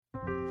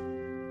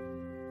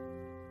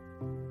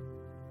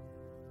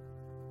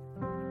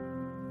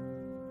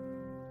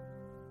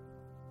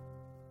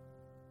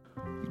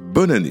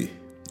Bonne année.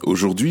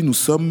 Aujourd'hui, nous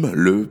sommes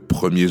le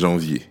 1er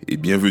janvier et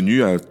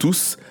bienvenue à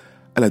tous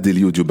à la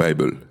Daily Audio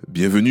Bible.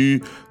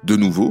 Bienvenue de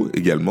nouveau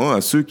également à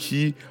ceux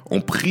qui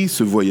ont pris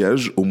ce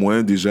voyage au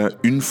moins déjà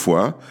une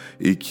fois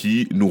et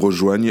qui nous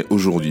rejoignent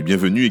aujourd'hui.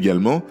 Bienvenue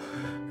également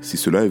si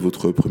cela est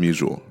votre premier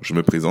jour. Je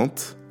me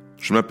présente,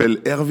 je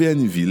m'appelle Hervé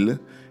Anneville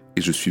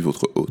et je suis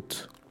votre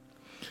hôte.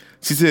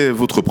 Si c'est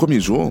votre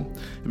premier jour,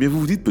 eh bien vous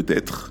vous dites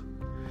peut-être,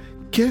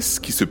 qu'est-ce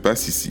qui se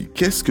passe ici ?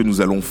 Qu'est-ce que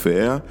nous allons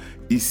faire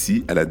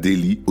ici à la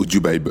Daily Audio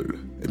Bible ?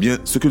 Eh bien,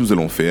 ce que nous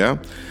allons faire,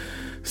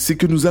 c'est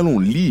que nous allons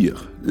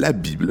lire la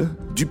Bible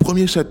du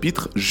premier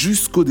chapitre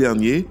jusqu'au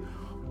dernier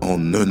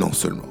en un an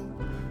seulement.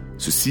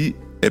 Ceci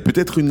est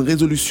peut-être une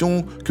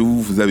résolution que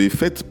vous avez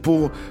faite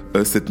pour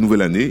cette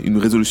nouvelle année, une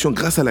résolution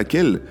grâce à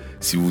laquelle,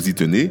 si vous y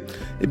tenez,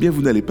 eh bien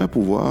vous n'allez pas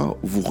pouvoir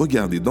vous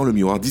regarder dans le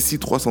miroir d'ici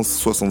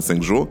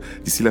 365 jours,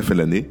 d'ici la fin de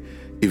l'année,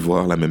 et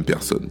voir la même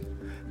personne.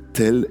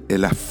 Telle est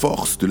la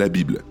force de la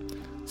Bible.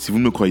 Si vous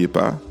ne me croyez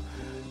pas,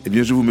 eh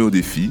bien je vous mets au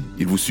défi,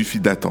 il vous suffit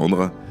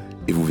d'attendre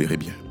et vous verrez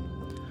bien.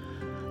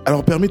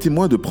 Alors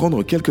permettez-moi de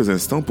prendre quelques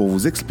instants pour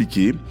vous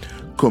expliquer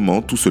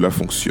comment tout cela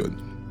fonctionne.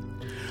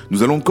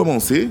 Nous allons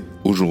commencer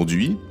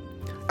aujourd'hui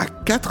à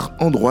 4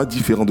 endroits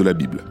différents de la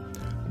Bible.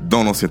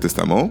 Dans l'Ancien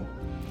Testament,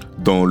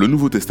 dans le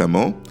Nouveau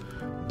Testament,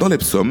 dans les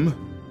psaumes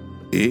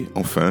et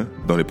enfin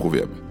dans les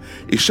proverbes.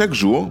 Et chaque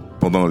jour,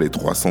 pendant les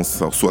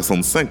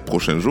 365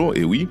 prochains jours,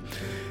 et oui,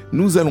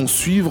 nous allons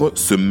suivre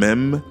ce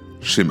même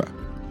schéma.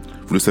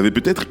 Vous le savez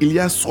peut-être, il y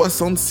a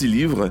 66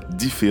 livres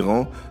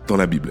différents dans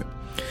la Bible.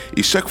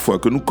 Et chaque fois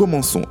que nous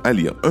commençons à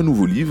lire un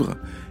nouveau livre,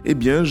 eh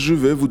bien, je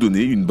vais vous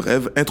donner une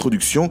brève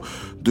introduction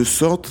de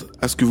sorte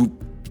à ce que vous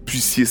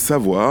puissiez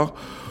savoir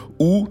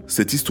où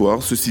cette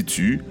histoire se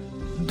situe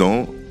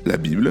dans la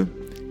Bible,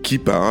 qui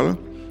parle,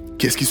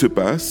 qu'est-ce qui se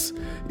passe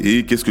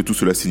et qu'est-ce que tout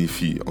cela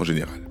signifie en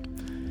général.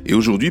 Et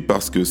aujourd'hui,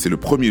 parce que c'est le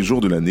premier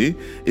jour de l'année,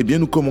 eh bien,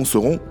 nous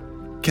commencerons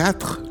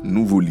 4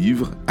 nouveaux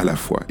livres à la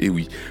fois. Et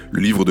oui,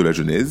 le livre de la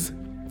Genèse,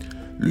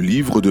 le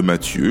livre de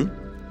Matthieu,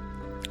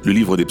 le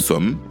livre des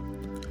psaumes,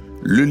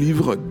 le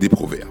livre des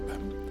proverbes.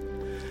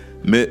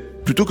 Mais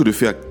plutôt que de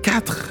faire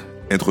 4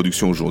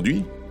 introductions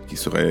aujourd'hui, qui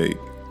seraient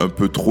un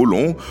peu trop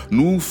longs,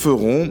 nous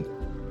ferons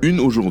une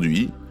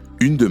aujourd'hui,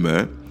 une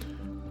demain,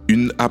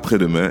 une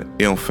après-demain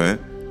et enfin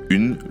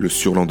une le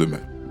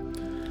surlendemain.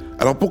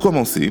 Alors pour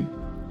commencer,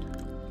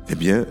 eh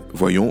bien,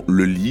 voyons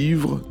le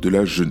livre de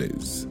la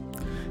Genèse.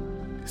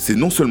 C'est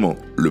non seulement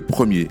le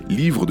premier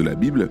livre de la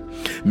Bible,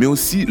 mais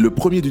aussi le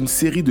premier d'une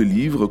série de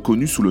livres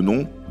connus sous le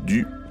nom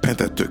du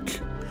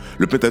Pentateuque.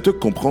 Le Pentateuque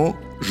comprend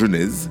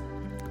Genèse,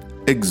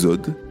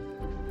 Exode,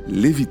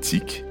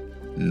 Lévitique,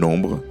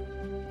 Nombre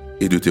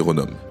et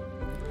Deutéronome.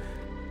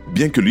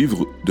 Bien que le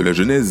livre de la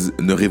Genèse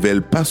ne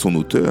révèle pas son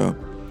auteur,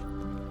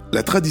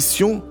 la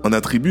tradition en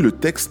attribue le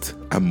texte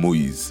à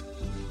Moïse.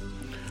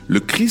 Le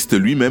Christ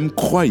lui-même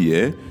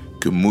croyait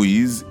que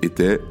Moïse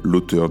était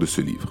l'auteur de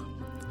ce livre.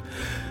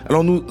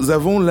 Alors nous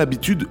avons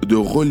l'habitude de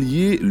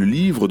relier le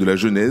livre de la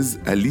Genèse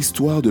à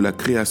l'histoire de la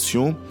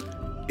création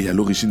et à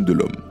l'origine de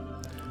l'homme.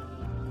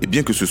 Et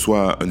bien que ce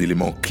soit un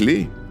élément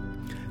clé,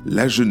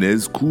 la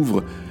Genèse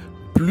couvre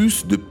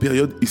plus de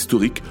périodes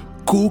historiques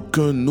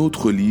qu'aucun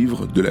autre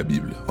livre de la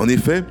Bible. En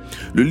effet,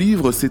 le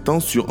livre s'étend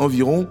sur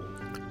environ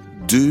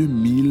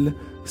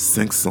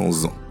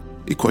 2500 ans.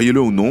 Et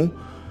croyez-le ou non,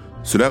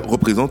 cela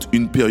représente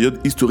une période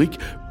historique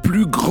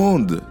plus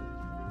grande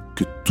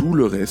que tout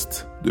le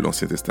reste de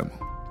l'Ancien Testament.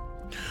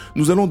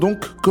 Nous allons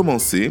donc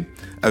commencer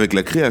avec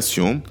la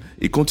création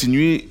et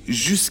continuer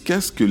jusqu'à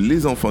ce que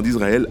les enfants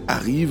d'Israël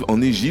arrivent en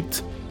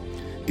Égypte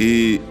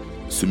et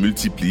se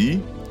multiplient,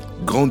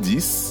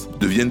 grandissent,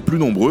 deviennent plus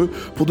nombreux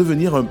pour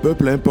devenir un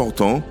peuple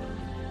important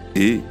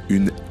et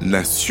une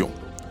nation.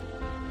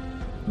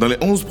 Dans les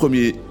 11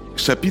 premiers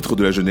chapitres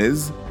de la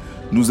Genèse,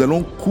 nous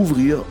allons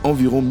couvrir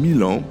environ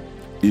 1000 ans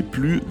et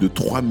plus de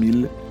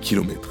 3000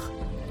 kilomètres.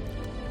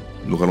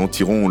 Nous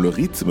ralentirons le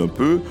rythme un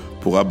peu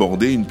pour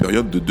aborder une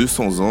période de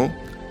 200 ans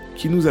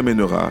qui nous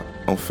amènera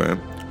enfin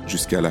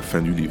jusqu'à la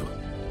fin du livre.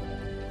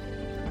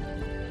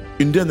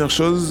 Une dernière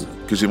chose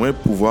que j'aimerais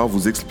pouvoir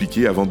vous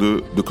expliquer avant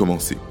de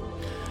commencer.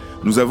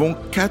 Nous avons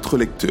 4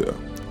 lecteurs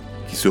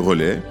qui se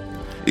relaient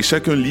et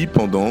chacun lit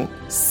pendant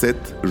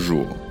 7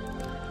 jours.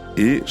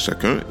 Et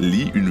chacun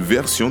lit une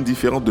version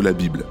différente de la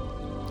Bible.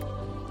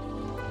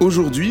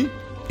 Aujourd'hui,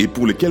 et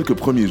pour les quelques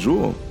premiers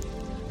jours,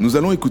 nous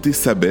allons écouter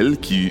Sabel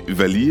qui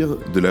va lire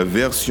de la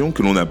version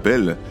que l'on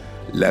appelle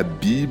la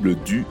Bible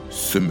du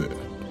Semeur,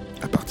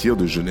 à partir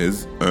de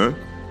Genèse 1,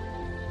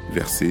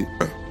 verset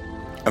 1.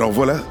 Alors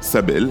voilà,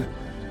 Sabel,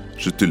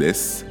 je te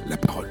laisse la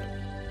parole.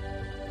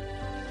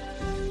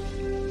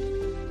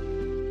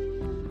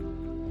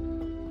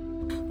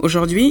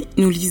 Aujourd'hui,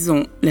 nous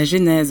lisons la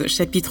Genèse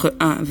chapitre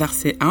 1,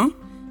 verset 1,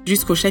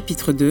 jusqu'au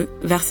chapitre 2,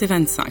 verset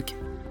 25.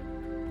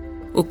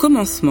 Au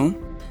commencement,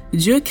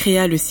 Dieu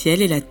créa le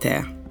ciel et la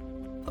terre.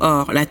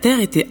 Or, la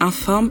terre était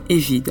informe et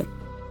vide.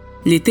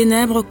 Les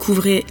ténèbres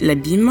couvraient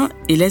l'abîme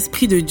et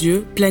l'Esprit de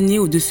Dieu planait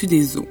au-dessus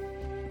des eaux.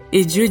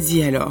 Et Dieu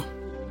dit alors :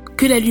 «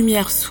 Que la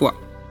lumière soit. »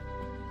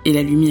 et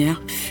la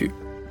lumière fut.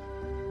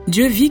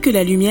 Dieu vit que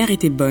la lumière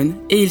était bonne,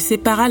 et il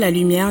sépara la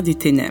lumière des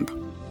ténèbres.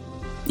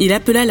 Il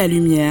appela la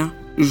lumière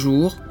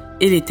jour,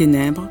 et les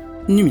ténèbres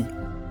nuit.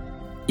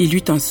 Il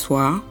eut un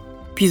soir,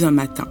 puis un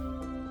matin.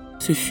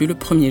 Ce fut le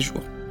premier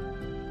jour.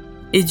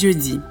 Et Dieu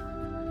dit,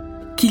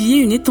 qu'il y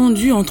ait une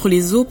étendue entre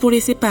les eaux pour les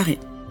séparer.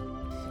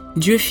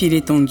 Dieu fit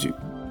l'étendue.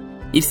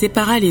 Il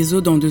sépara les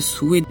eaux d'en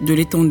dessous et de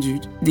l'étendue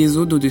des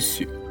eaux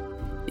d'au-dessus.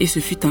 Et ce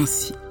fut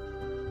ainsi.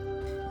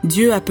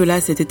 Dieu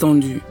appela cette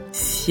étendue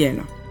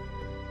ciel.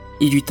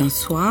 Il eut un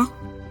soir,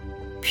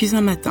 puis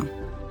un matin,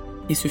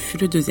 et ce fut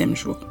le deuxième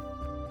jour.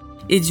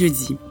 Et Dieu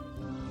dit,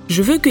 «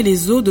 Je veux que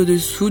les eaux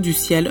d'au-dessous du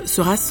ciel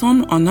se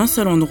rassemblent en un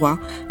seul endroit,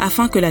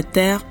 afin que la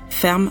terre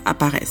ferme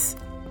apparaisse. »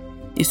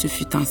 Et ce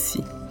fut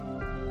ainsi.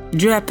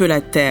 Dieu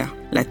appela terre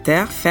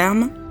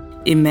ferme,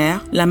 et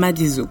mer, l'amas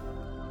des eaux.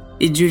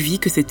 Et Dieu vit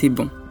que c'était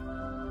bon.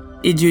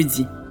 Et Dieu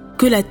dit, «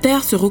 Que la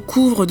terre se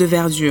recouvre de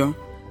verdure,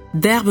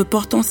 d'herbes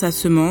portant sa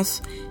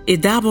semence, et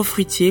d'arbres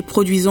fruitiers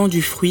produisant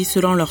du fruit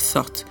selon leur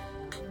sorte,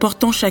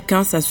 portant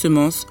chacun sa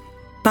semence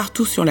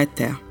partout sur la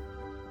terre. »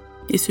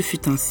 Et ce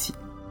fut ainsi.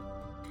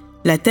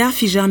 La terre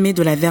fit germer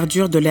de la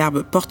verdure de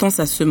l'herbe portant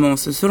sa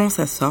semence selon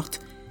sa sorte,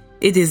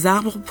 et des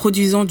arbres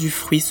produisant du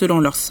fruit selon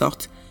leur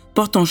sorte,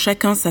 portant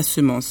chacun sa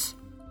semence.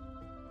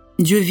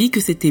 Dieu vit que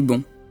c'était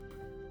bon.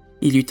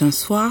 Il eut un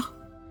soir,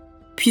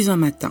 puis un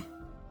matin.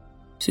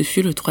 Ce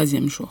fut le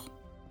troisième jour.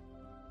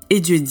 Et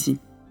Dieu dit,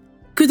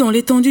 « Que dans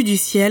l'étendue du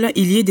ciel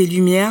il y ait des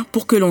lumières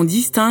pour que l'on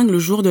distingue le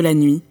jour de la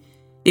nuit,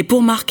 et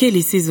pour marquer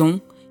les saisons,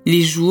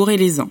 les jours et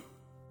les ans.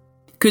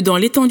 Que dans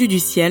l'étendue du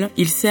ciel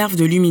ils servent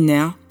de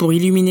luminaires pour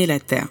illuminer la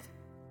terre. »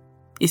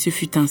 Et ce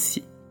fut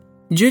ainsi.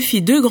 Dieu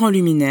fit 2 grands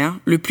luminaires,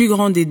 le plus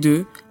grand des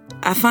 2,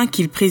 afin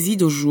qu'il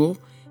préside au jour,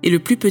 et le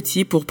plus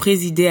petit pour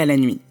présider à la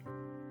nuit.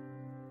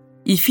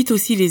 Il fit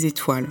aussi les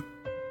étoiles,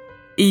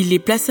 et il les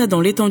plaça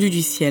dans l'étendue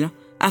du ciel,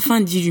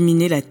 afin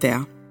d'illuminer la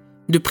terre,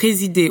 de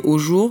présider au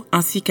jour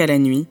ainsi qu'à la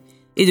nuit,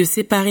 et de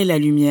séparer la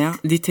lumière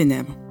des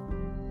ténèbres.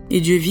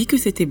 Et Dieu vit que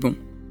c'était bon.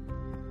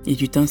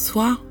 Il eut un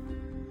soir,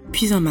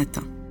 puis un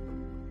matin.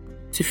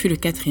 Ce fut le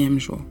 4e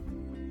jour.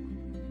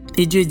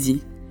 Et Dieu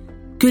dit,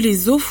 « Que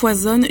les eaux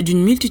foisonnent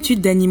d'une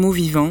multitude d'animaux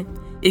vivants,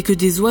 et que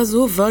des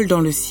oiseaux volent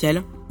dans le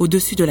ciel,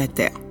 au-dessus de la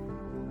terre. »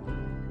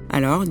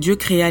 Alors Dieu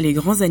créa les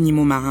grands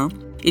animaux marins,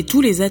 et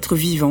tous les êtres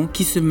vivants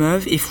qui se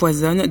meuvent et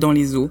foisonnent dans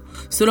les eaux,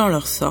 selon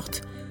leur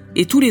sorte,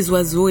 et tous les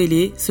oiseaux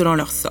ailés selon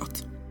leur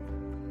sorte.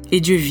 Et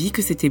Dieu vit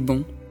que c'était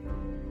bon,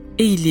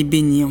 et il les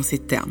bénit en ces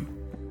termes.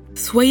 «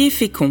 Soyez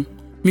féconds,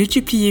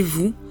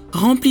 multipliez-vous,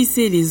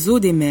 remplissez les eaux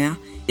des mers,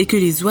 et que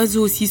les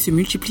oiseaux aussi se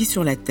multiplient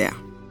sur la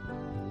terre. »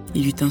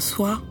 Il eut un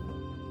soir,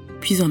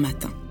 puis un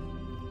matin.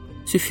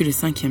 Ce fut le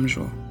 5e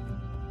jour.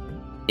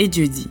 Et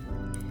Dieu dit,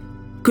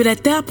 « Que la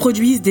terre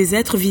produise des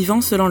êtres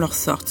vivants selon leur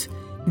sorte,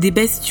 des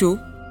bestiaux,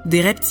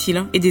 des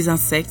reptiles et des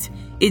insectes,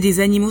 et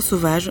des animaux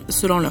sauvages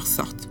selon leur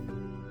sorte. »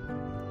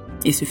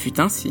 Et ce fut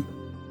ainsi.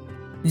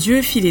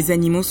 Dieu fit les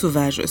animaux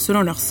sauvages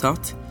selon leur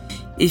sorte,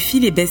 et fit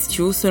les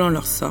bestiaux selon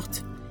leur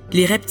sorte,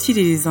 les reptiles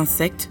et les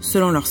insectes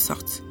selon leur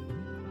sorte.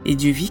 Et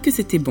Dieu vit que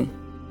c'était bon.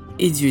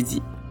 Et Dieu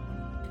dit,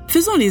 «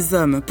 Faisons les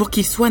hommes pour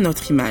qu'ils soient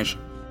notre image,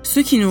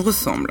 ceux qui nous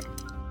ressemblent,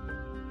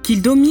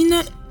 qu'ils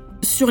dominent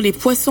sur les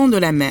poissons de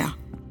la mer,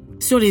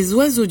 sur les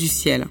oiseaux du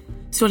ciel,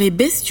 sur les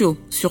bestiaux,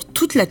 sur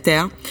toute la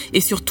terre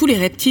et sur tous les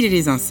reptiles et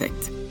les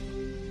insectes. »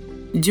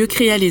 Dieu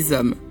créa les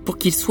hommes pour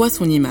qu'ils soient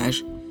son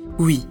image.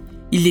 Oui,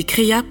 il les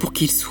créa pour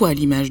qu'ils soient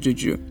l'image de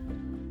Dieu.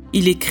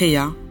 Il les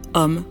créa,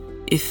 hommes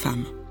et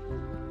femmes.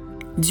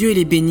 Dieu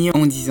les bénit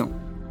en disant,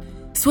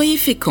 « Soyez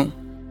féconds,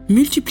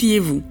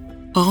 multipliez-vous,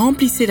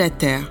 remplissez la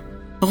terre,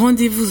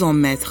 rendez-vous en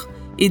maîtres,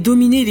 et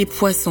dominez les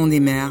poissons des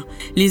mers,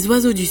 les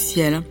oiseaux du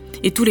ciel,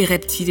 et tous les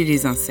reptiles et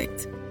les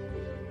insectes. »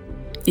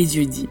 Et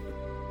Dieu dit,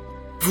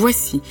 «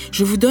 Voici,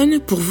 je vous donne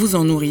pour vous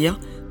en nourrir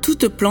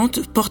toute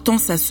plante portant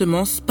sa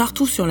semence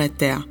partout sur la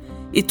terre,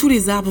 et tous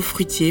les arbres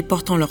fruitiers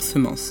portant leur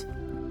semence.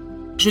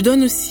 Je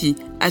donne aussi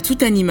à tout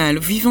animal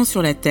vivant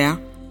sur la terre,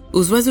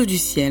 aux oiseaux du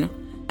ciel,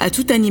 à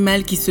tout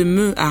animal qui se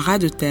meut à ras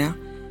de terre,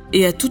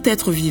 et à tout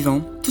être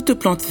vivant, toute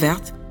plante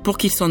verte, pour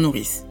qu'ils s'en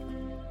nourrissent. »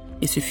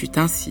 Et ce fut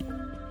ainsi.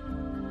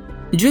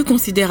 Dieu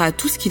considéra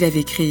tout ce qu'il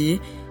avait créé,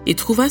 et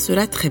trouva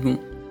cela très bon.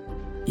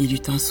 Il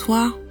eut un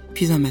soir,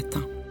 puis un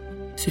matin.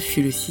 Ce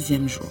fut le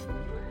 6e jour.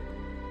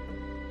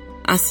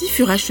 Ainsi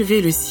furent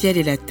achevés le ciel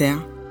et la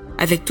terre,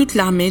 avec toute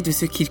l'armée de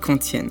ce qu'ils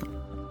contiennent.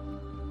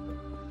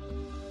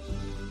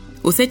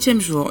 Au 7e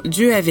jour,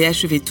 Dieu avait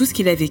achevé tout ce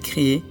qu'il avait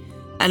créé,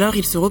 alors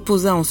il se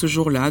reposa en ce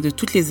jour-là de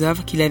toutes les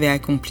œuvres qu'il avait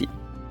accomplies.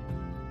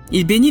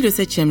 Il bénit le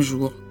 7e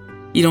jour.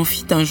 Il en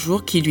fit un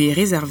jour qui lui est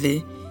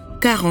réservé,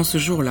 car en ce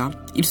jour-là,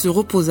 il se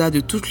reposa de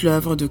toute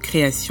l'œuvre de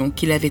création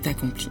qu'il avait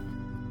accomplie.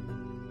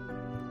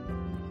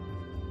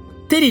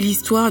 Telle est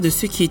l'histoire de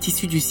ce qui est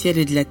issu du ciel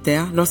et de la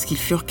terre lorsqu'ils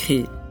furent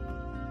créés.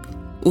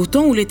 Au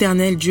temps où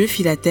l'Éternel Dieu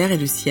fit la terre et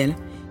le ciel,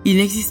 il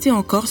n'existait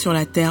encore sur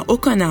la terre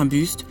aucun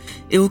arbuste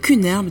et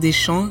aucune herbe des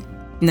champs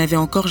n'avait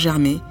encore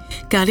germé,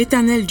 car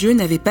l'Éternel Dieu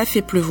n'avait pas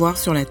fait pleuvoir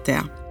sur la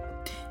terre.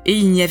 et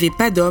il n'y avait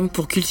pas d'homme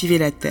pour cultiver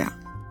la terre.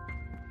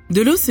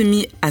 De l'eau se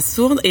mit à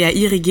sourdre et à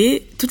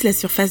irriguer toute la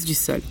surface du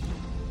sol.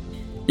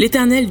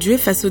 L'Éternel Dieu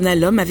façonna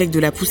l'homme avec de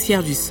la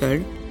poussière du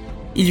sol.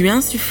 Il lui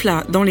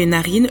insuffla dans les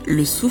narines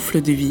le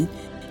souffle de vie,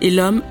 et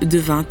l'homme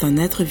devint un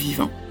être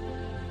vivant.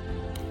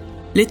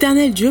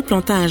 L'Éternel Dieu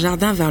planta un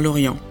jardin vers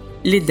l'Orient,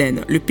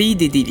 l'Éden, le pays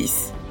des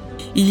délices.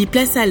 Il y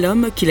plaça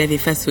l'homme qu'il avait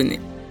façonné.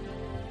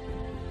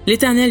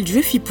 L'Éternel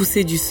Dieu fit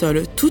pousser du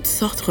sol toutes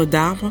sortes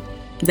d'arbres,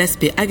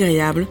 d'aspect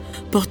agréable,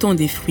 portant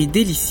des fruits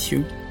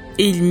délicieux,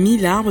 et il mit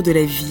l'arbre de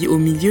la vie au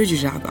milieu du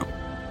jardin.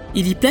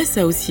 Il y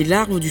plaça aussi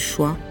l'arbre du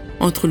choix,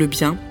 entre le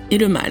bien et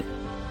le mal.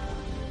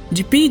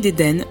 Du pays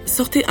d'Éden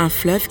sortait un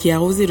fleuve qui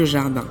arrosait le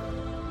jardin.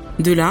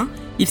 De là,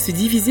 il se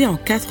divisait en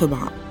 4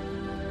 bras.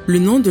 Le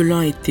nom de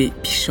l'un était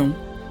Pichon.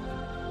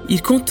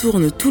 Il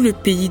contourne tout le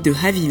pays de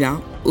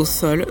Havila, au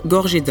sol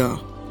gorgé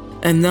d'or,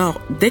 un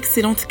or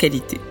d'excellente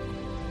qualité.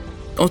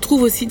 On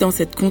trouve aussi dans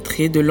cette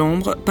contrée de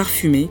l'ambre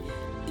parfumé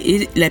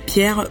et la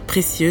pierre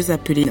précieuse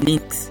appelée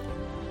Onyx.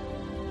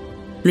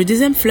 Le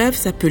deuxième fleuve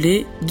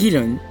s'appelait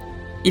Gilon.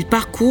 Il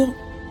parcourt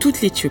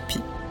toute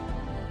l'Éthiopie.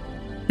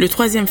 Le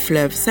troisième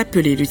fleuve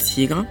s'appelait le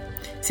Tigre.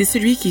 C'est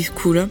celui qui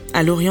coule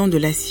à l'orient de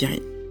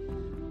l'Assyrie.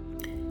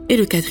 Et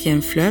le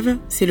quatrième fleuve,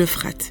 c'est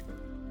l'Euphrate.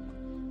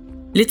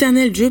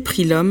 L'Éternel Dieu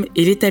prit l'homme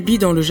et l'établit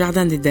dans le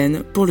jardin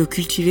d'Éden pour le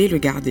cultiver et le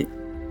garder.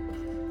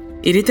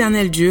 Et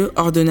l'Éternel Dieu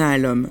ordonna à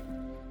l'homme: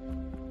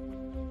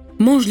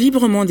 mange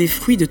librement des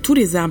fruits de tous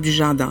les arbres du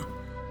jardin,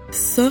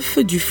 sauf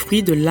du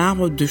fruit de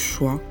l'arbre de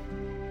choix,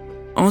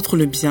 entre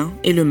le bien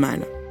et le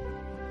mal.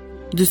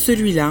 De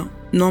celui-là,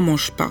 n'en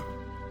mange pas,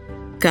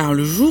 car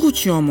le jour où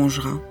tu en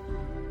mangeras,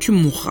 tu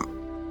mourras.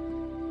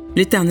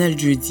 L'Éternel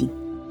Dieu dit: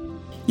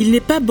 il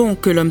n'est pas bon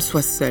que l'homme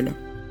soit seul.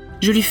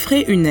 Je lui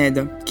ferai une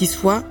aide qui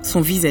soit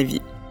son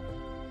vis-à-vis.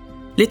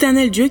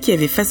 L'Éternel Dieu qui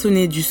avait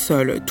façonné du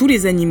sol tous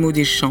les animaux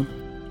des champs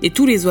et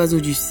tous les oiseaux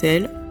du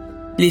ciel,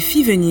 les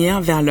fit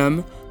venir vers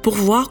l'homme pour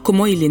voir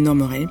comment il les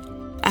nommerait,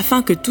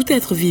 afin que tout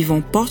être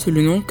vivant porte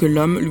le nom que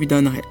l'homme lui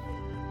donnerait.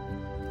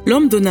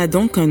 L'homme donna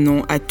donc un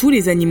nom à tous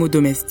les animaux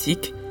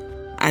domestiques,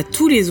 à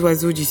tous les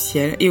oiseaux du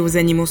ciel et aux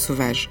animaux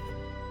sauvages.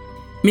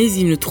 Mais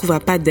il ne trouva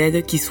pas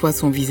d'aide qui soit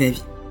son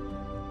vis-à-vis.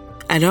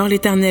 Alors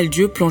l'Éternel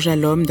Dieu plongea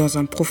l'homme dans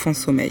un profond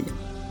sommeil.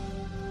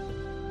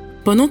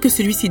 Pendant que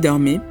celui-ci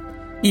dormait,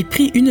 il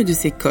prit une de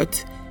ses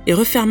côtes et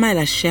referma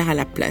la chair à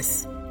la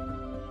place.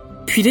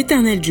 Puis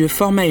l'Éternel Dieu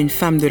forma une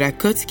femme de la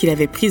côte qu'il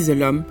avait prise de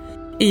l'homme,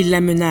 et il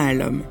l'amena à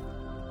l'homme.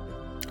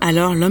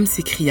 Alors l'homme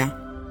s'écria: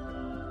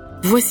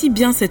 voici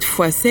bien cette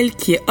fois celle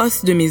qui est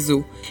os de mes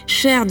os,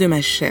 chair de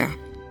ma chair.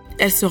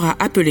 Elle sera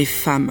appelée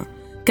femme,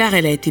 car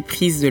elle a été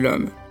prise de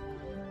l'homme.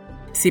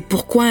 C'est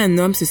pourquoi un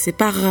homme se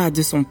séparera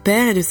de son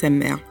père et de sa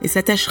mère, et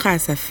s'attachera à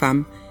sa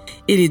femme,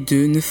 et les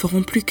deux ne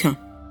feront plus qu'un.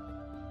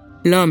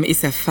 L'homme et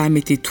sa femme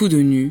étaient tous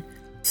deux nus,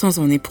 sans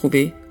en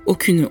éprouver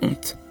aucune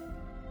honte.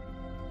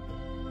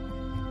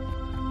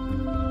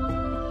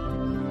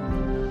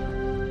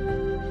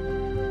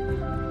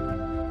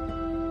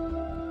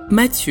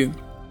 Matthieu,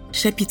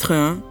 chapitre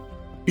 1,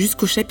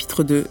 jusqu'au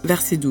chapitre 2,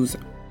 verset 12.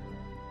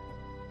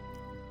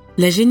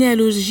 La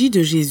généalogie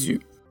de Jésus.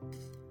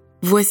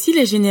 Voici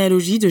la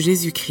généalogie de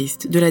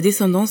Jésus-Christ, de la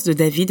descendance de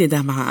David et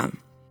d'Abraham.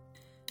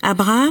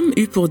 Abraham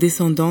eut pour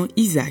descendant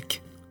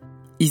Isaac.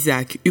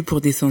 Isaac eut pour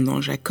descendant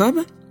Jacob.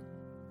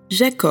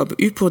 Jacob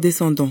eut pour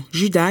descendant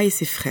Juda et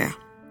ses frères.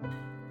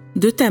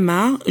 De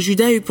Tamar,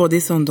 Juda eut pour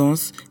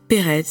descendance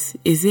Péretz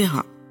et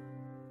Zéra.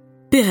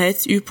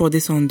 Péretz eut pour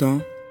descendant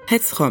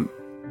Hetzrom.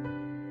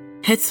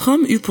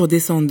 Hetzrom eut pour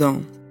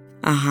descendant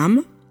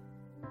Aram.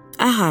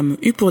 Aram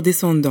eut pour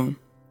descendant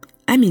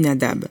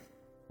Aminadab.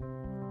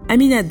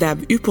 Aminadab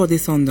eut pour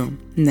descendant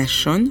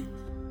Nachon.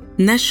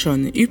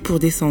 Nachon eut pour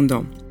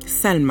descendant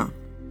Salma.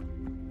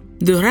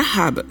 De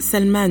Rahab,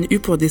 Salman eut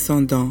pour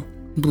descendant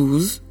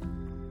Bouz.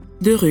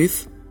 De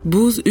Ruth,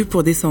 Bouz eut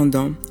pour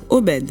descendant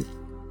Obed.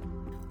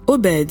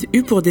 Obed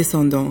eut pour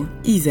descendant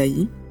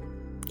Isaïe.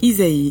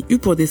 Isaïe eut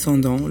pour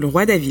descendant le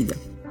roi David.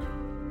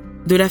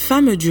 De la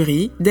femme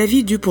d'Uri,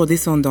 David eut pour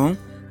descendant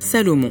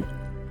Salomon.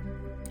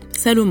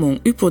 Salomon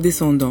eut pour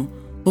descendant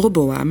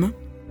Roboam.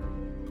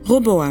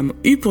 Roboam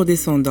eut pour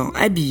descendant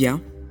Abiya.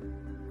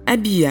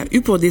 Abiya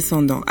eut pour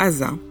descendant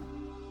Asa.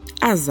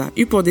 Asa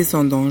eut pour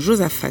descendant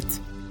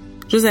Josaphat.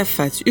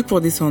 Josaphat eut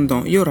pour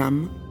descendant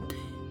Yoram.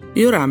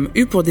 Yoram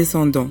eut pour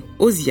descendant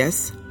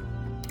Ozias.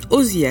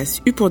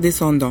 Ozias eut pour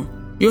descendant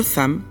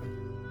Jotham.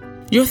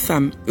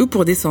 Jotham eut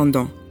pour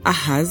descendant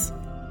Ahaz.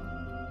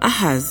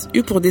 Ahaz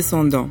eut pour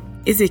descendant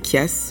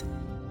Ézéchias.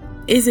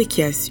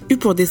 Ézéchias eut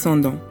pour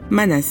descendant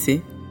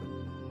Manassé.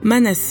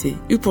 Manassé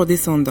eut pour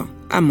descendant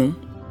Amon.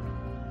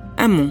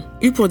 Amon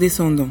eut pour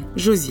descendant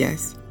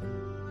Josias.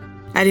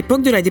 À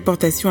l'époque de la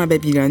déportation à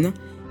Babylone,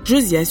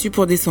 Josias eut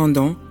pour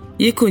descendant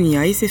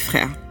Jéconia et ses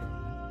frères.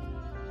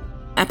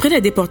 Après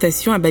la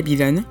déportation à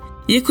Babylone,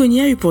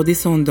 Jéconia eut pour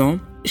descendant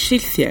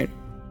Shilthiel.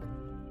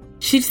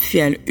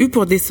 Shilthiel eut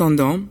pour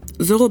descendant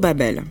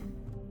Zorobabel.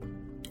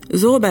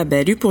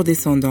 Zorobabel eut pour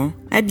descendant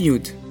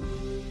Abiud.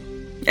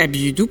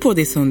 Abiud eut pour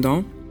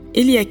descendant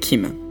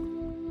Eliakim.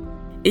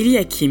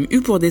 Eliakim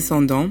eut pour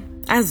descendant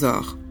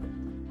Azor.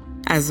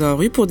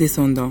 Azor eut pour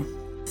descendant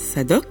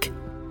Sadoc.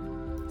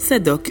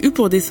 Sadoc eut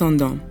pour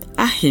descendant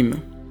Ahim.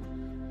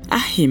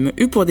 Ahim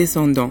eut pour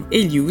descendant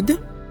Eliud.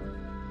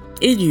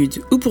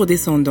 Eliud eut pour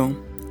descendant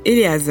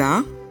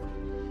Éléazar.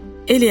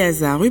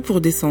 Éléazar eut pour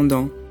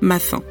descendant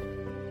Mathan.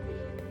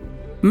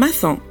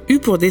 Mathan eut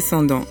pour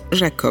descendant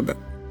Jacob.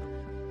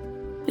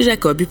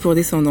 Jacob eut pour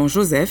descendant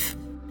Joseph,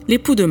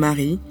 l'époux de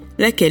Marie,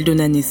 laquelle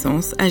donna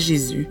naissance à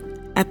Jésus,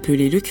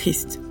 appelé le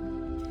Christ.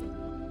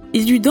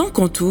 Il y eut donc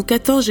en tout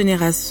 14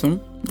 générations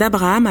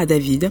d'Abraham à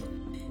David,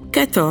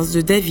 14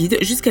 de David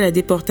jusqu'à la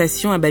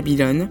déportation à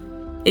Babylone,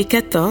 et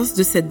 14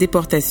 de cette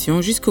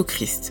déportation jusqu'au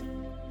Christ.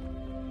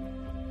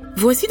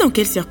 Voici dans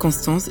quelles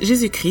circonstances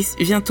Jésus-Christ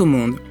vient au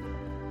monde.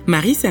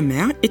 Marie, sa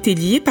mère, était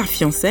liée par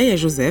fiançailles à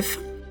Joseph.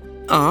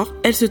 Or,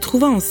 elle se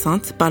trouva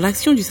enceinte par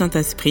l'action du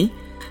Saint-Esprit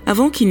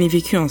avant qu'ils n'aient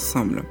vécu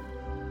ensemble.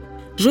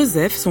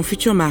 Joseph, son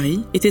futur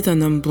mari, était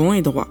un homme bon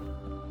et droit.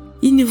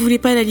 Il ne voulait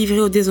pas la livrer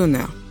au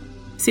déshonneur.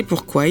 C'est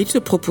pourquoi il se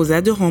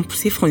proposa de rompre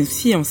ses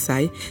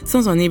fiançailles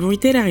sans en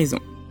ébruiter la raison.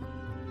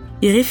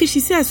 Il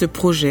réfléchissait à ce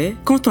projet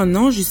quand un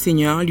ange du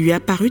Seigneur lui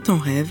apparut en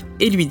rêve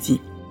et lui dit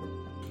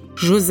 «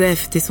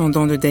 Joseph,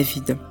 descendant de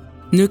David,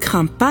 ne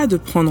crains pas de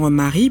prendre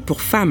Marie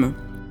pour femme,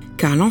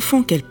 car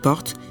l'enfant qu'elle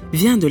porte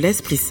vient de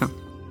l'Esprit Saint.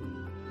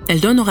 Elle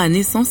donnera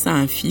naissance à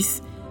un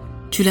fils,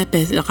 tu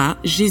l'appelleras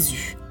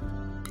Jésus.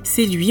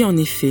 C'est lui, en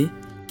effet,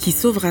 qui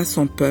sauvera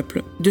son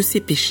peuple de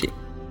ses péchés. »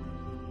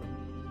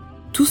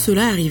 Tout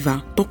cela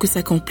arriva pour que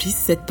s'accomplisse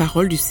cette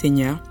parole du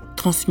Seigneur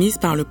transmise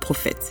par le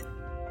prophète.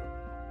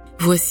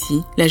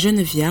 Voici, la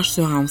jeune vierge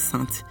sera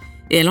enceinte,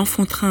 et elle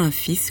enfantera un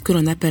fils que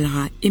l'on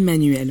appellera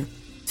Emmanuel,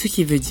 ce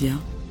qui veut dire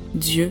 «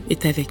 Dieu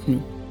est avec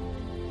nous ».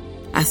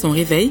 À son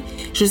réveil,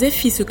 Joseph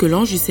fit ce que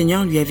l'ange du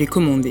Seigneur lui avait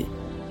commandé.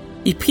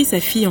 Il prit sa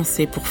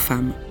fiancée pour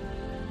femme.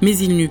 Mais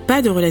il n'eut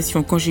pas de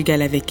relation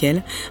conjugale avec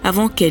elle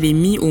avant qu'elle ait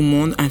mis au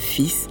monde un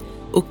fils,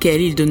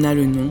 auquel il donna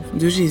le nom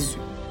de Jésus.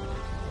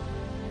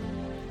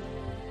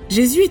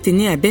 Jésus était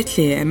né à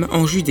Bethléem,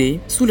 en Judée,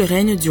 sous le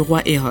règne du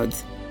roi Hérode.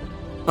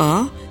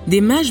 Or,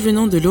 des mages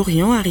venant de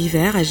l'Orient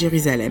arrivèrent à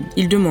Jérusalem.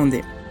 Ils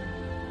demandaient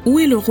 « Où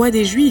est le roi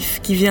des Juifs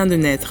qui vient de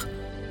naître ?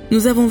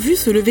 Nous avons vu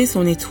se lever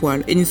son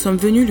étoile et nous sommes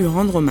venus lui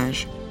rendre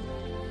hommage. »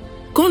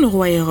 Quand le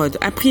roi Hérode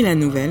apprit la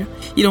nouvelle,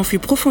 il en fut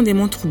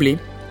profondément troublé,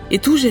 et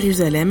tout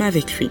Jérusalem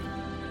avec lui.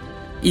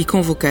 Il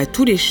convoqua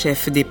tous les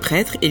chefs des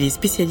prêtres et les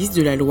spécialistes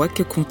de la loi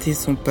que comptait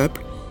son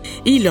peuple,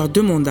 et il leur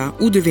demanda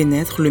où devait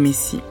naître le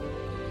Messie.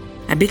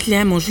 « À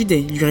Bethléem en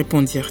Judée, lui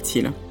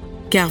répondirent-ils,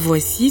 car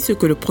voici ce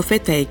que le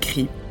prophète a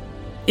écrit.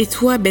 Et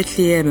toi,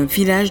 Bethléem,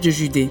 village de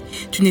Judée,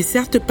 tu n'es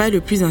certes pas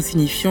le plus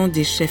insignifiant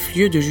des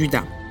chefs-lieux de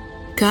Juda,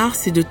 car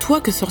c'est de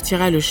toi que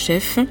sortira le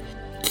chef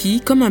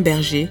qui, comme un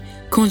berger,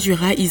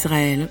 conduira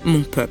Israël,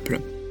 mon peuple. »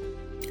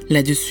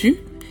 Là-dessus,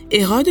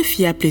 Hérode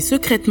fit appeler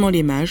secrètement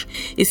les mages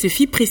et se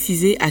fit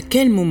préciser à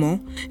quel moment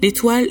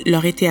l'étoile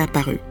leur était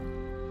apparue.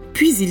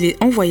 Puis il les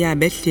envoya à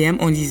Bethléem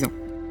en disant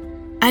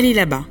 « Allez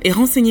là-bas et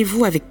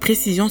renseignez-vous avec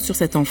précision sur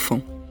cet enfant.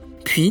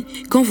 Puis,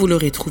 quand vous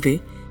l'aurez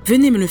trouvé,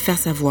 venez me le faire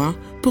savoir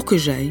pour que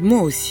j'aille,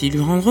 moi aussi,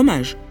 lui rendre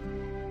hommage. »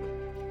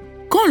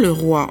 Quand le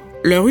roi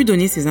leur eut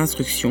donné ses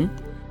instructions,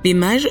 les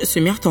mages se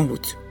mirent en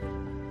route.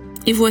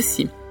 Et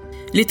voici,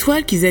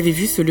 l'étoile qu'ils avaient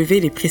vue se lever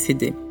les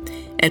précédait.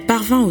 Elle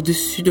parvint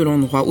au-dessus de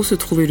l'endroit où se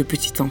trouvait le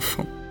petit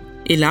enfant.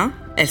 Et là,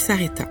 elle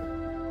s'arrêta.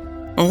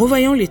 En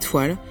revoyant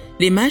l'étoile,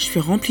 les mages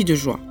furent remplis de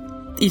joie.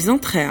 Ils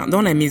entrèrent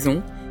dans la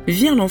maison,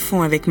 virent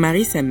l'enfant avec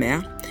Marie sa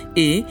mère,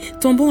 et,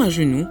 tombant à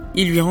genoux,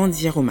 ils lui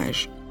rendirent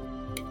hommage.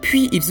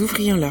 Puis ils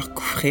ouvrirent leur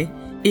coffret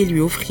et lui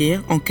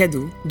offrirent en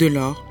cadeau de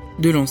l'or,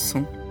 de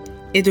l'encens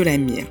et de la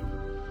myrrhe.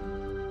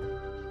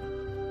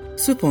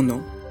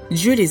 Cependant,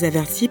 Dieu les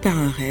avertit par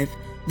un rêve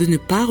de ne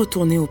pas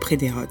retourner auprès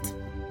d'Hérode.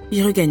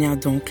 Ils regagnèrent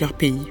donc leur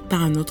pays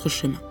par un autre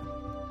chemin.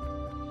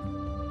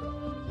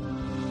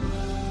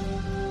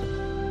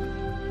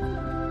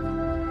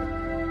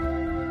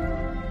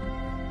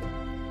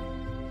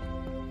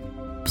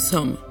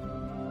 Psaume.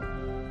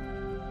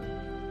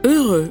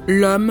 Heureux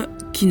l'homme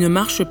qui ne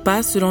marche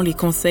pas selon les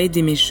conseils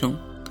des méchants,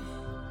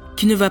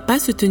 qui ne va pas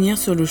se tenir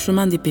sur le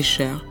chemin des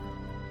pécheurs,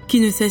 qui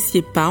ne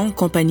s'assied pas en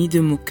compagnie de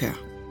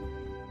moqueurs.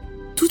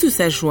 Toute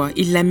sa joie,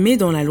 il la met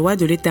dans la loi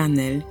de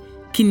l'Éternel,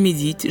 qu'il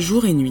médite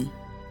jour et nuit.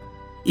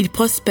 Il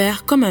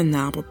prospère comme un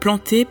arbre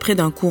planté près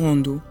d'un courant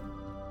d'eau.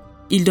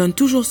 Il donne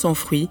toujours son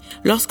fruit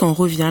lorsqu'en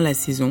revient la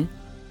saison.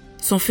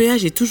 Son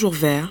feuillage est toujours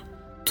vert,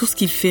 tout ce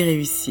qu'il fait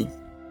réussit.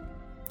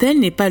 Tel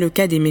n'est pas le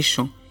cas des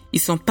méchants. Ils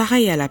sont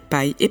pareils à la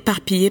paille,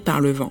 éparpillés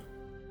par le vent.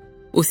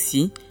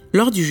 Aussi,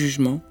 lors du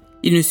jugement,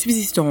 ils ne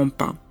subsisteront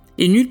pas,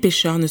 et nul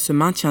pécheur ne se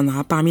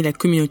maintiendra parmi la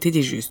communauté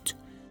des justes.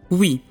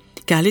 Oui,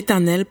 car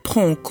l'Éternel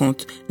prend en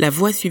compte la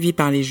voie suivie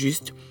par les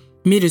justes,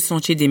 mais le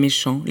sentier des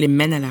méchants les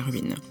mène à la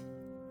ruine.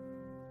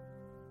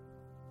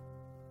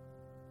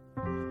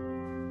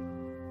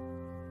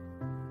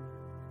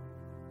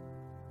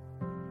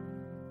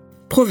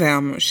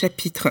 Proverbes,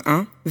 chapitre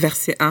 1,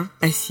 versets 1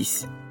 à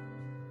 6.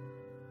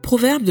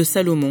 Proverbe de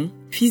Salomon,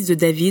 fils de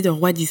David,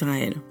 roi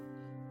d'Israël.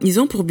 Ils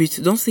ont pour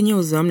but d'enseigner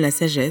aux hommes la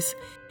sagesse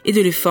et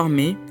de les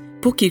former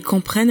pour qu'ils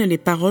comprennent les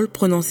paroles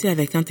prononcées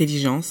avec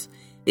intelligence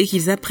et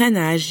qu'ils apprennent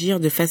à agir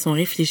de façon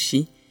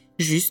réfléchie,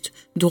 juste,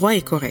 droit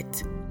et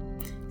correcte.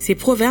 Ces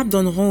proverbes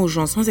donneront aux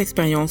gens sans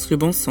expérience le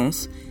bon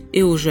sens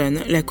et aux jeunes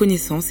la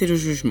connaissance et le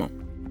jugement.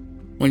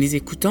 En les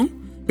écoutant,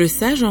 le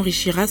sage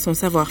enrichira son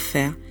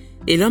savoir-faire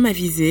et l'homme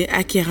avisé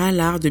acquérera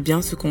l'art de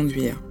bien se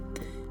conduire.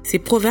 Ces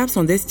proverbes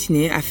sont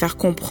destinés à faire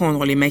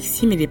comprendre les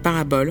maximes et les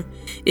paraboles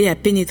et à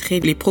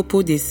pénétrer les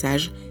propos des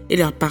sages et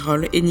leurs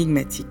paroles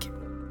énigmatiques.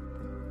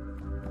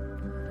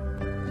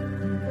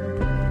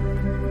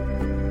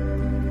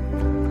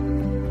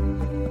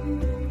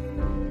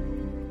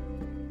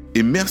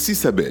 Et merci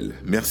Sabel,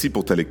 merci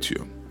pour ta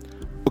lecture.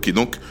 Ok,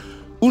 donc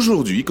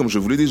aujourd'hui, comme je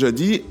vous l'ai déjà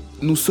dit,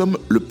 nous sommes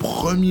le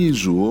premier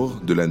jour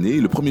de l'année,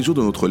 le premier jour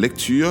de notre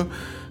lecture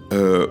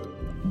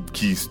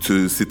qui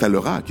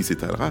s'étalera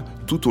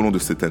tout au long de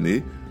cette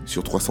année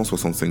sur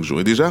 365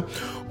 jours. Et déjà,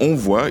 on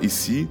voit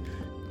ici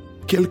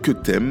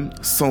quelques thèmes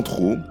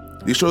centraux,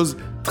 des choses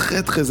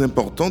très très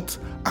importantes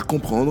à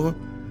comprendre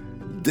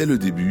dès le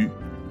début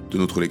de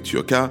notre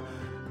lecture. Car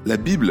la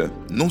Bible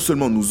non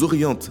seulement nous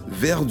oriente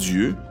vers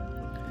Dieu,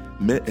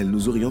 mais elle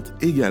nous oriente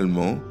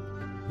également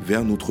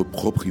vers notre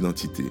propre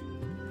identité.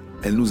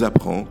 Elle nous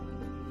apprend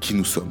qui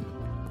nous sommes.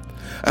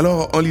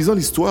 Alors, en lisant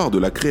l'histoire de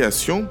la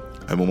création,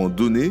 à un moment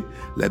donné,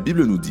 la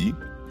Bible nous dit,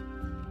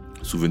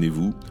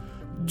 souvenez-vous,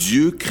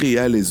 Dieu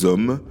créa les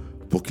hommes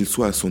pour qu'ils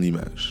soient à son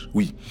image.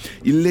 Oui,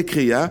 il les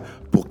créa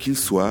pour qu'ils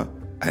soient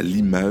à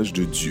l'image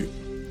de Dieu.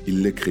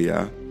 Il les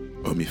créa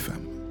hommes et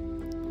femmes.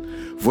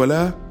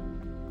 Voilà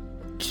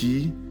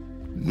qui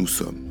nous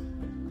sommes.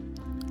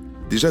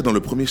 Déjà dans le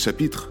premier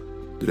chapitre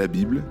de la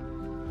Bible,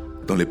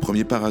 dans les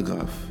premiers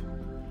paragraphes,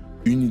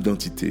 une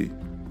identité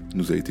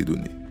nous a été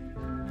donnée.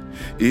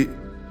 Et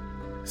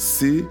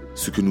c'est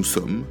ce que nous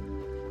sommes,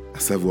 à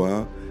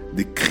savoir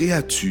des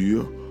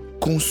créatures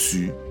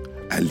conçues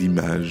à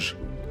l'image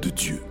de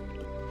Dieu.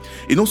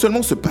 Et non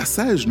seulement ce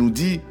passage nous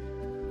dit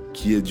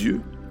qui est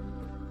Dieu,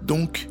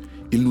 donc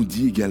il nous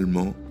dit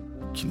également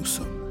qui nous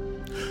sommes.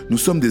 Nous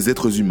sommes des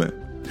êtres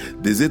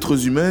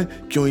humains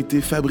qui ont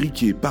été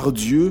fabriqués par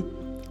Dieu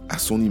à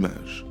son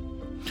image.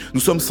 Nous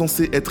sommes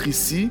censés être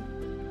ici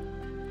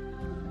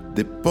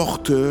des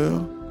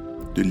porteurs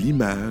de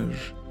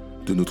l'image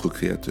de notre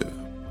Créateur.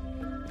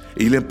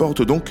 Et il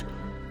importe donc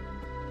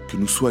que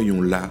nous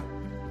soyons là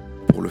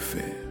pour le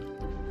faire.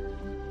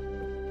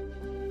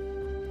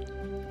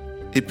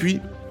 Et puis,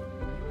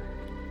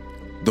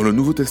 dans le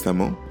Nouveau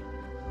Testament,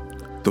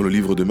 dans le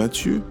livre de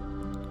Matthieu,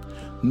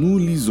 nous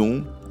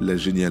lisons la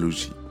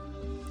généalogie.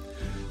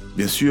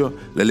 Bien sûr,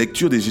 la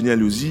lecture des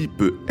généalogies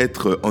peut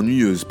être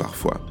ennuyeuse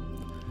parfois.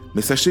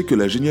 Mais sachez que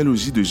la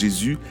généalogie de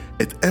Jésus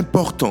est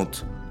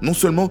importante, non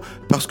seulement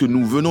parce que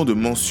nous venons de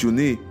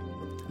mentionner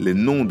les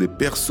noms des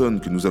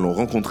personnes que nous allons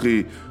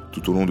rencontrer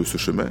tout au long de ce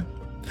chemin,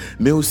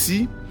 mais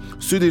aussi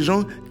ceux des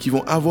gens qui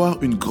vont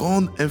avoir une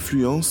grande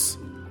influence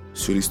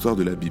sur l'histoire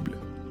de la Bible.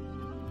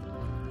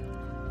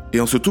 Et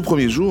en ce tout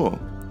premier jour,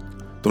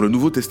 dans le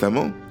Nouveau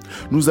Testament,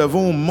 nous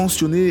avons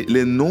mentionné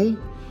les noms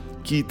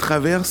qui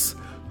traversent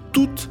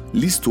toute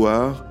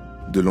l'histoire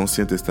de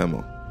l'Ancien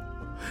Testament.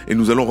 Et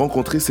nous allons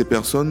rencontrer ces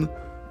personnes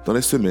dans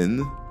les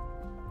semaines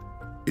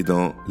et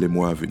dans les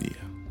mois à venir.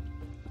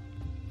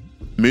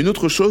 Mais une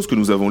autre chose que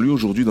nous avons lue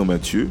aujourd'hui dans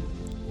Matthieu,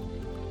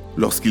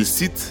 lorsqu'il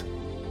cite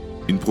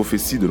une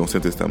prophétie de l'Ancien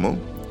Testament,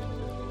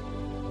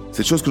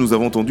 cette chose que nous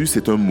avons entendue,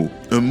 c'est un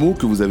mot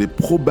que vous avez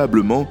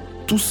probablement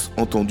tous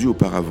entendu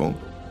auparavant,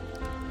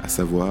 à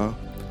savoir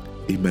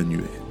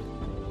Emmanuel.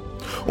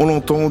 On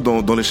l'entend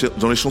dans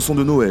les chansons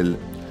de Noël,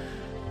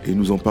 et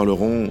nous en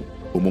parlerons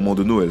au moment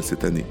de Noël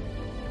cette année.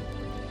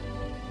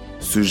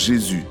 Ce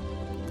Jésus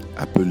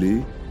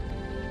appelé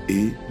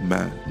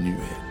Emmanuel.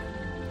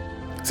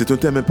 C'est un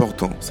thème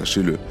important,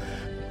 sachez-le,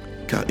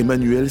 car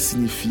Emmanuel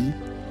signifie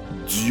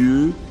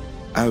Dieu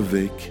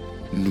avec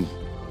nous.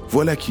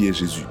 Voilà qui est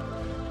Jésus.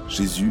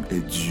 Jésus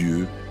est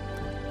Dieu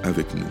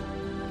avec nous.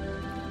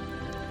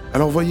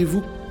 Alors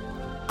voyez-vous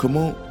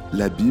comment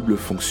la Bible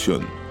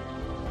fonctionne.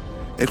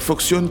 Elle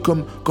fonctionne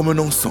comme un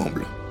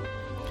ensemble.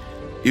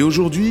 Et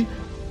aujourd'hui,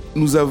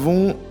 nous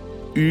avons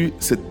eu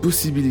cette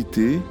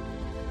possibilité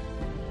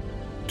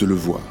de le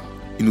voir.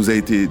 Il nous a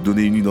été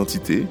donné une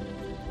identité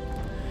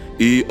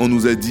et on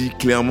nous a dit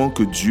clairement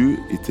que Dieu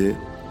était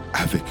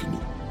avec nous.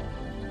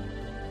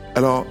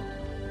 Alors,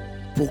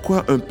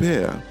 pourquoi un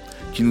Père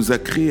qui nous a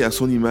créés à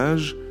son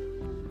image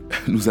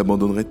nous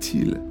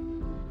abandonnerait-il?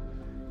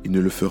 Il ne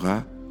le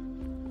fera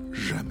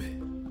jamais.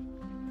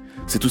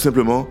 C'est tout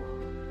simplement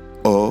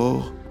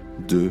hors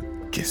de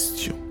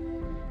question.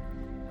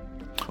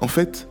 En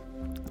fait,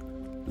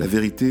 la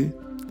vérité,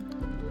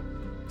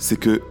 c'est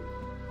que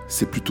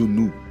c'est plutôt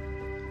nous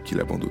qui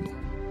l'abandonnons.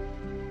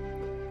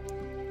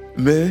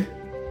 Mais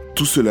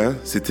tout cela,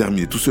 c'est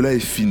terminé, tout cela est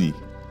fini.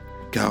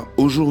 Car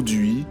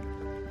aujourd'hui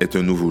est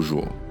un nouveau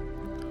jour.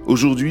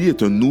 Aujourd'hui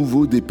est un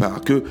nouveau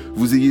départ. Que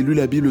vous ayez lu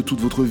la Bible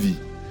toute votre vie,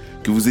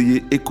 que vous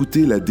ayez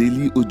écouté la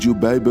Daily Audio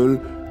Bible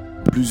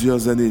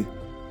plusieurs années,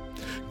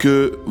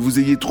 que vous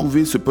ayez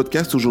trouvé ce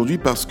podcast aujourd'hui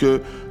parce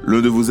que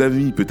l'un de vos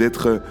amis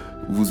peut-être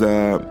vous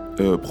a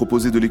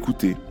proposé de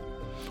l'écouter,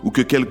 ou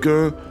que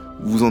quelqu'un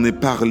vous en ait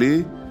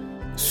parlé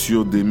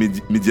sur des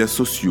médias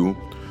sociaux,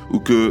 ou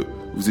que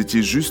vous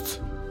étiez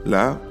juste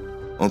là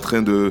en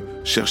train de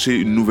chercher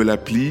une nouvelle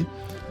appli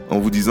en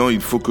vous disant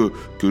il faut que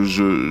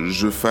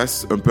je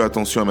fasse un peu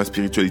attention à ma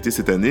spiritualité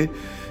cette année,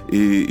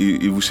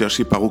 et vous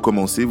cherchez par où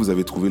commencer. Vous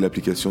avez trouvé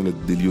l'application de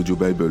Daily Audio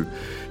Bible.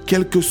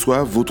 Quel que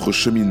soit votre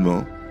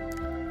cheminement,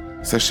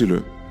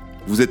 sachez-le,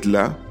 vous êtes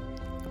là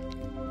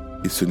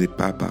et ce n'est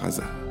pas par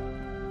hasard.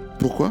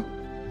 Pourquoi ?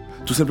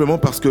 Tout simplement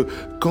parce que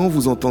quand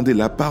vous entendez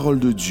la parole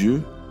de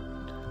Dieu,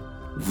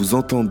 vous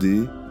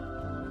entendez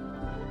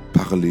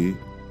parler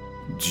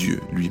Dieu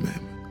lui-même.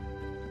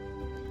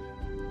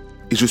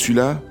 Et je suis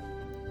là,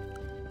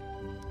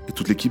 et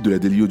toute l'équipe de la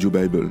Daily Audio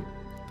Bible,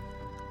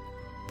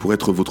 pour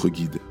être votre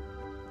guide.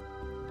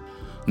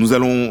 Nous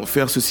allons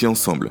faire ceci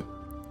ensemble.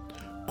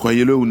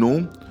 Croyez-le ou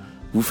non,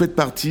 vous faites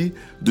partie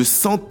de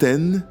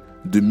centaines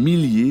de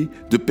milliers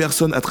de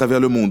personnes à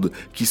travers le monde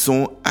qui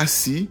sont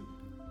assis,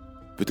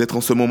 peut-être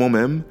en ce moment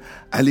même,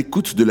 à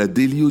l'écoute de la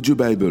Daily Audio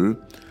Bible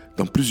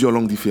dans plusieurs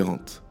langues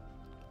différentes.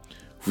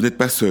 Vous n'êtes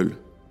pas seul.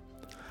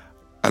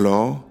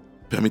 Alors,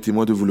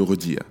 permettez-moi de vous le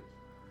redire.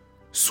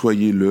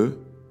 Soyez le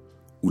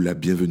ou la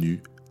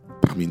bienvenue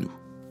parmi nous.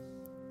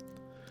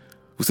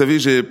 Vous savez,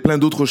 j'ai plein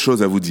d'autres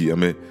choses à vous dire,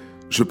 mais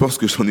je pense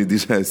que j'en ai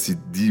déjà assez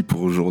dit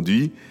pour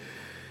aujourd'hui.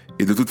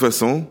 Et de toute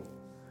façon,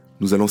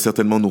 nous allons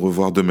certainement nous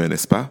revoir demain,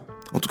 n'est-ce pas ?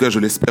 En tout cas, je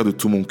l'espère de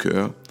tout mon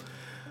cœur.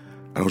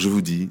 Alors je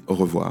vous dis au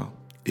revoir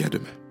et à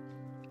demain.